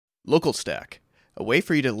Localstack, a way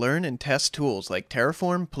for you to learn and test tools like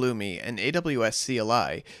Terraform, Pulumi, and AWS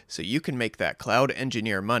CLI so you can make that cloud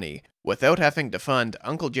engineer money without having to fund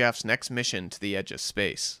Uncle Jeff's next mission to the edge of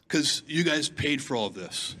space. Because you guys paid for all of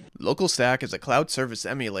this. Localstack is a cloud service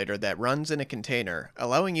emulator that runs in a container,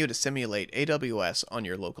 allowing you to simulate AWS on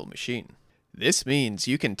your local machine. This means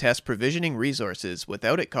you can test provisioning resources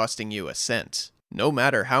without it costing you a cent, no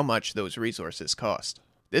matter how much those resources cost.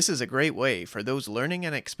 This is a great way for those learning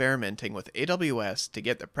and experimenting with AWS to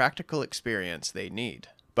get the practical experience they need.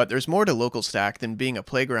 But there's more to Localstack than being a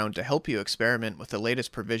playground to help you experiment with the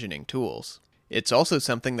latest provisioning tools. It's also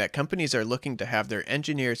something that companies are looking to have their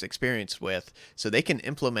engineers experience with so they can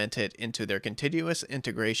implement it into their continuous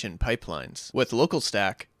integration pipelines. With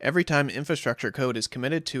Localstack, every time infrastructure code is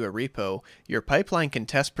committed to a repo, your pipeline can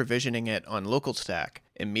test provisioning it on Localstack,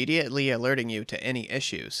 immediately alerting you to any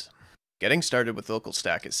issues. Getting started with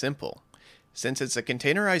Localstack is simple. Since it's a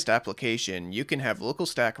containerized application, you can have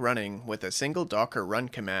Localstack running with a single Docker run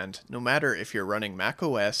command, no matter if you're running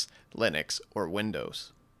macOS, Linux, or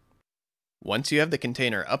Windows. Once you have the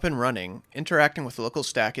container up and running, interacting with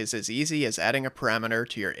Localstack is as easy as adding a parameter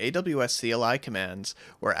to your AWS CLI commands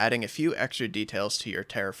or adding a few extra details to your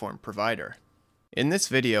Terraform provider. In this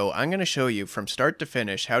video, I'm going to show you from start to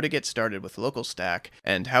finish how to get started with Localstack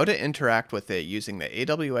and how to interact with it using the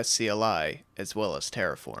AWS CLI as well as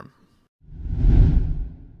Terraform.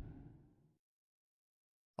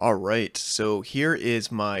 Alright, so here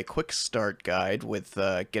is my quick start guide with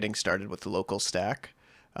getting started with the Localstack.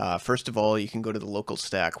 First of all, you can go to the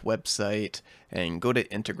Localstack website and go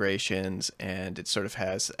to integrations, and it sort of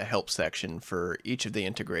has a help section for each of the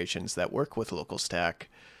integrations that work with Localstack.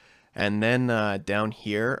 And then down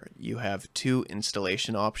here, you have two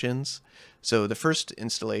installation options. So the first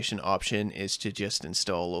installation option is to just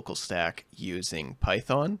install Localstack using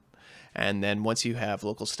Python. And then once you have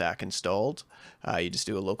Localstack installed, you just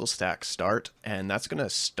do a Localstack start, and that's going to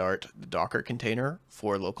start the Docker container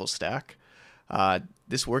for Localstack.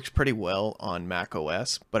 This works pretty well on Mac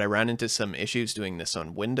OS, but I ran into some issues doing this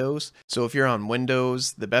on Windows. So if you're on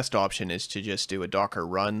Windows, the best option is to just do a Docker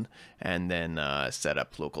run and then set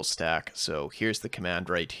up Localstack. So here's the command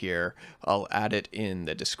right here. I'll add it in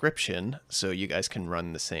the description so you guys can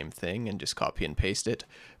run the same thing and just copy and paste it.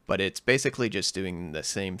 But it's basically just doing the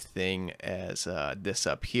same thing as this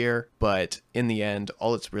up here. But in the end,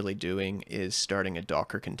 all it's really doing is starting a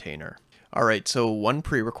Docker container. Alright, so one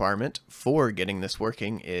pre-requirement for getting this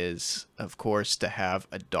working is, of course, to have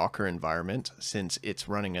a Docker environment since it's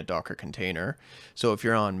running a Docker container. So if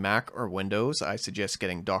you're on Mac or Windows, I suggest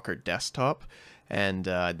getting Docker Desktop, and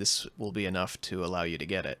this will be enough to allow you to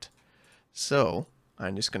get it. So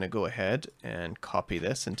I'm just going to go ahead and copy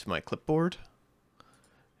this into my clipboard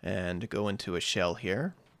and go into a shell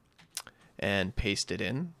here and paste it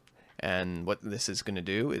in. And what this is going to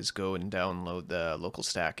do is go and download the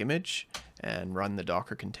Localstack image and run the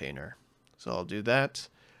Docker container. So I'll do that.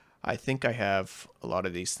 I think I have a lot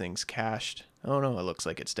of these things cached. Oh no, it looks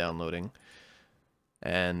like it's downloading.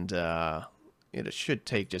 And it should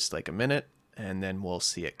take just like a minute, and then we'll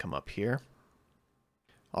see it come up here.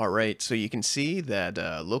 Alright, so you can see that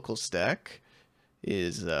Localstack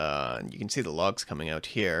is, you can see the logs coming out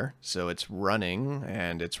here. So it's running,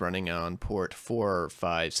 and it's running on port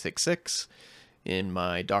 4566. In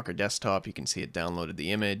my Docker desktop, you can see it downloaded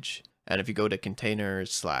the image. And if you go to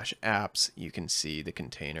containers/apps, you can see the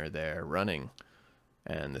container there running.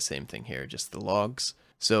 And the same thing here, just the logs.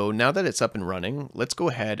 So now that it's up and running, let's go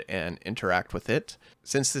ahead and interact with it.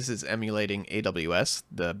 Since this is emulating AWS,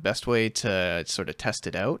 the best way to sort of test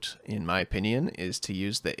it out, in my opinion, is to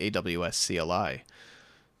use the AWS CLI.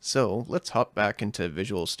 So let's hop back into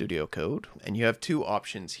Visual Studio Code, and you have two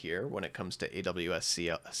options here when it comes to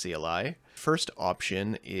AWS CLI. First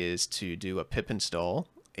option is to do a pip install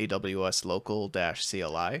AWS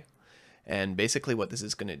local-CLI. And basically what this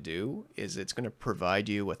is going to do is it's going to provide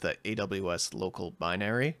you with an AWS local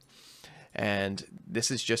binary. And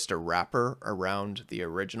this is just a wrapper around the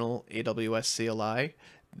original AWS CLI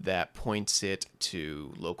that points it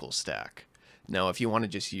to Localstack. Now, if you want to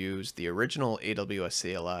just use the original AWS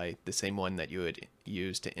CLI, the same one that you would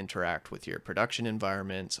use to interact with your production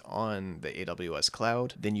environments on the AWS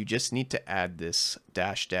cloud, then you just need to add this --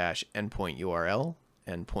 endpoint URL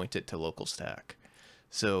and point it to Localstack.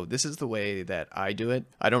 So this is the way that I do it.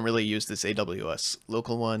 I don't really use this AWS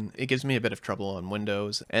local one. It gives me a bit of trouble on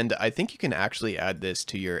Windows. And I think you can actually add this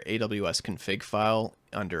to your AWS config file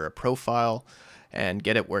under a profile and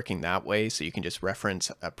get it working that way. So you can just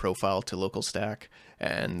reference a profile to Localstack.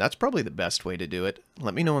 And that's probably the best way to do it.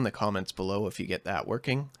 Let me know in the comments below if you get that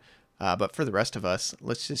working. But for the rest of us,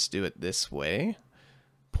 let's just do it this way.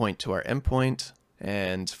 point to our endpoint.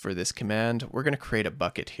 And for this command, we're going to create a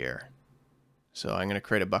bucket here. So I'm going to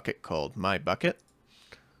create a bucket called my bucket.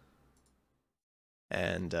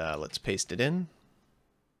 And let's paste it in.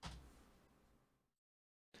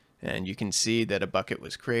 And you can see that a bucket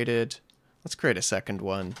was created. Let's create a second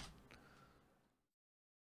one.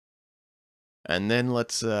 And then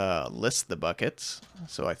let's list the buckets.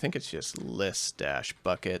 So I think it's just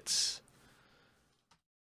list-buckets.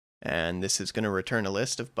 And this is going to return a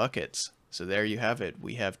list of buckets. So there you have it.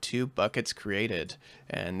 We have 2 buckets created,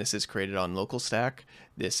 and this is created on Localstack.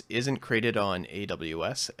 This isn't created on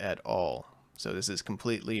AWS at all. So this is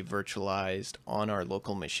completely virtualized on our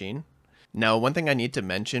local machine. Now, one thing I need to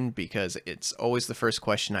mention, because it's always the first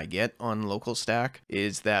question I get on Localstack,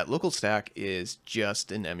 is that Localstack is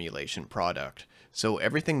just an emulation product. So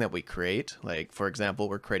everything that we create, like for example,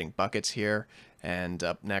 we're creating buckets here, and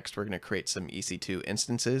up next we're going to create some EC2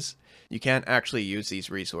 instances. You can't actually use these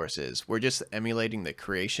resources. We're just emulating the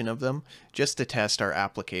creation of them just to test our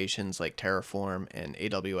applications like Terraform and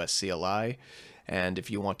AWS CLI. And if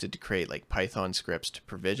you wanted to create like Python scripts to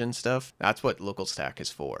provision stuff, that's what Localstack is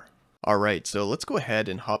for. Alright, so let's go ahead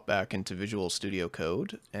and hop back into Visual Studio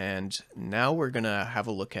Code, and now we're going to have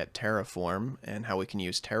a look at Terraform and how we can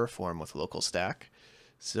use Terraform with Localstack.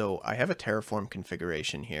 So I have a Terraform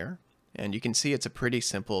configuration here, and you can see it's a pretty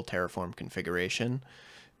simple Terraform configuration.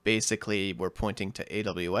 Basically, we're pointing to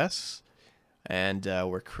AWS, and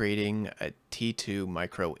we're creating a T2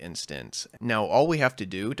 micro instance. Now, all we have to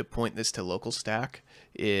do to point this to Localstack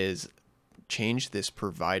is change this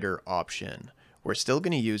provider option. We're still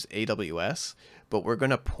going to use AWS, but we're going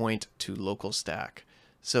to point to Localstack.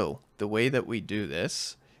 So the way that we do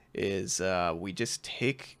this is we just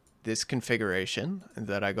take this configuration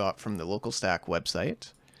that I got from the Localstack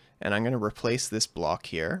website, and I'm going to replace this block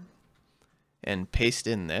here and paste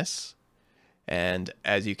in this. And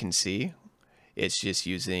as you can see, it's just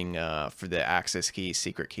using, for the access key,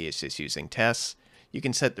 secret key, it's just using tests. You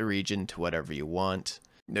can set the region to whatever you want.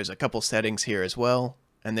 There's a couple settings here as well.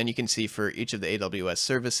 And then you can see for each of the AWS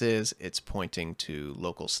services, it's pointing to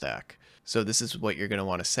Localstack. So this is what you're going to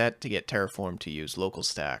want to set to get Terraform to use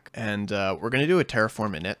Localstack. And we're going to do a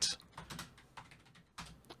Terraform init.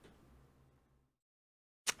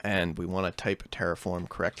 And we want to type Terraform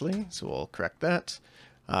correctly, so we'll correct that.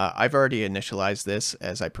 I've already initialized this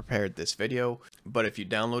as I prepared this video, but if you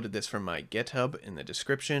downloaded this from my GitHub in the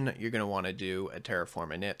description, you're going to want to do a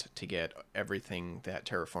Terraform init to get everything that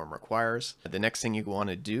Terraform requires. The next thing you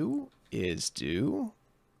want to do is do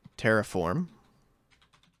Terraform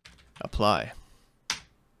apply.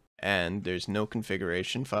 And there's no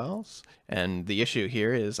configuration files. And the issue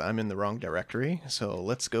here is I'm in the wrong directory. So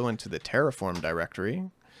let's go into the Terraform directory,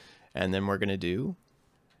 and then we're going to do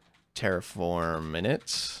Terraform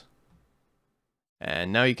init,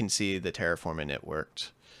 and now you can see the Terraform init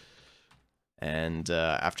worked. And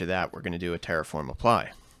after that, we're going to do a Terraform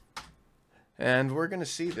apply, and we're going to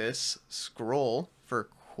see this scroll for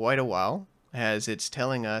quite a while as it's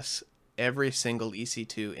telling us every single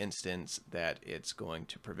EC2 instance that it's going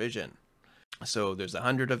to provision. So there's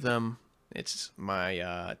 100 of them. It's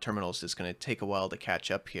my terminal's just going to take a while to catch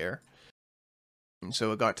up here.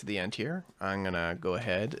 So it got to the end here. I'm going to go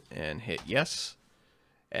ahead and hit yes,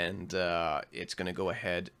 and it's going to go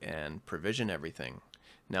ahead and provision everything.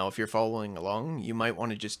 Now, if you're following along, you might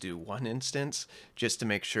want to just do one instance just to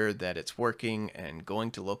make sure that it's working and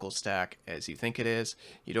going to Localstack as you think it is.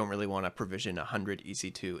 You don't really want to provision 100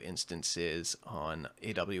 EC2 instances on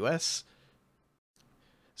AWS.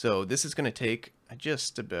 So this is going to take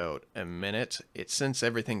just about a minute. Since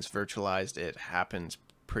everything's virtualized, it happens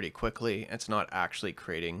pretty quickly. It's not actually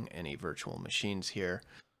creating any virtual machines here.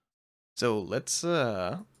 So let's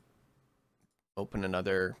open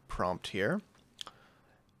another prompt here.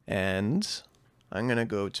 And I'm going to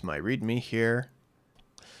go to my README here.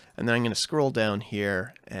 And then I'm going to scroll down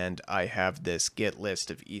here, and I have this get list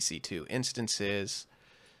of EC2 instances.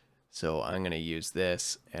 So I'm going to use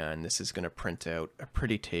this, and this is going to print out a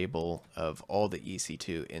pretty table of all the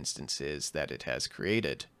EC2 instances that it has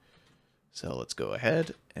created. So let's go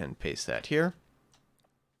ahead and paste that here.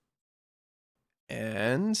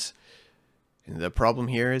 And the problem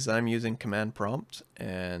here is I'm using command prompt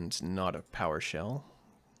and not a PowerShell.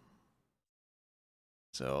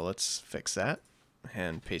 So let's fix that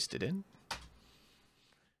and paste it in.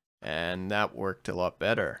 And that worked a lot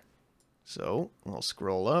better. So we'll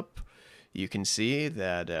scroll up. You can see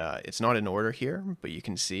that it's not in order here, but you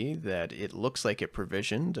can see that it looks like it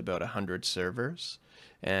provisioned about 100 servers,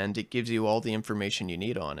 and it gives you all the information you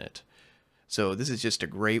need on it. So this is just a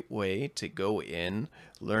great way to go in,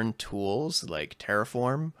 learn tools like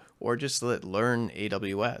Terraform, or just learn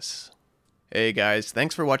AWS. Hey guys,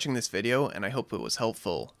 thanks for watching this video, and I hope it was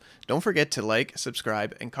helpful. Don't forget to like,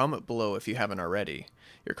 subscribe, and comment below if you haven't already.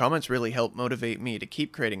 Your comments really help motivate me to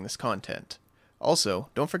keep creating this content. Also,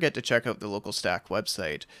 don't forget to check out the Localstack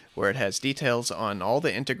website, where it has details on all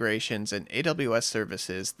the integrations and AWS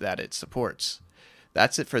services that it supports.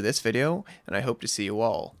 That's it for this video, and I hope to see you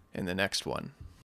all in the next one.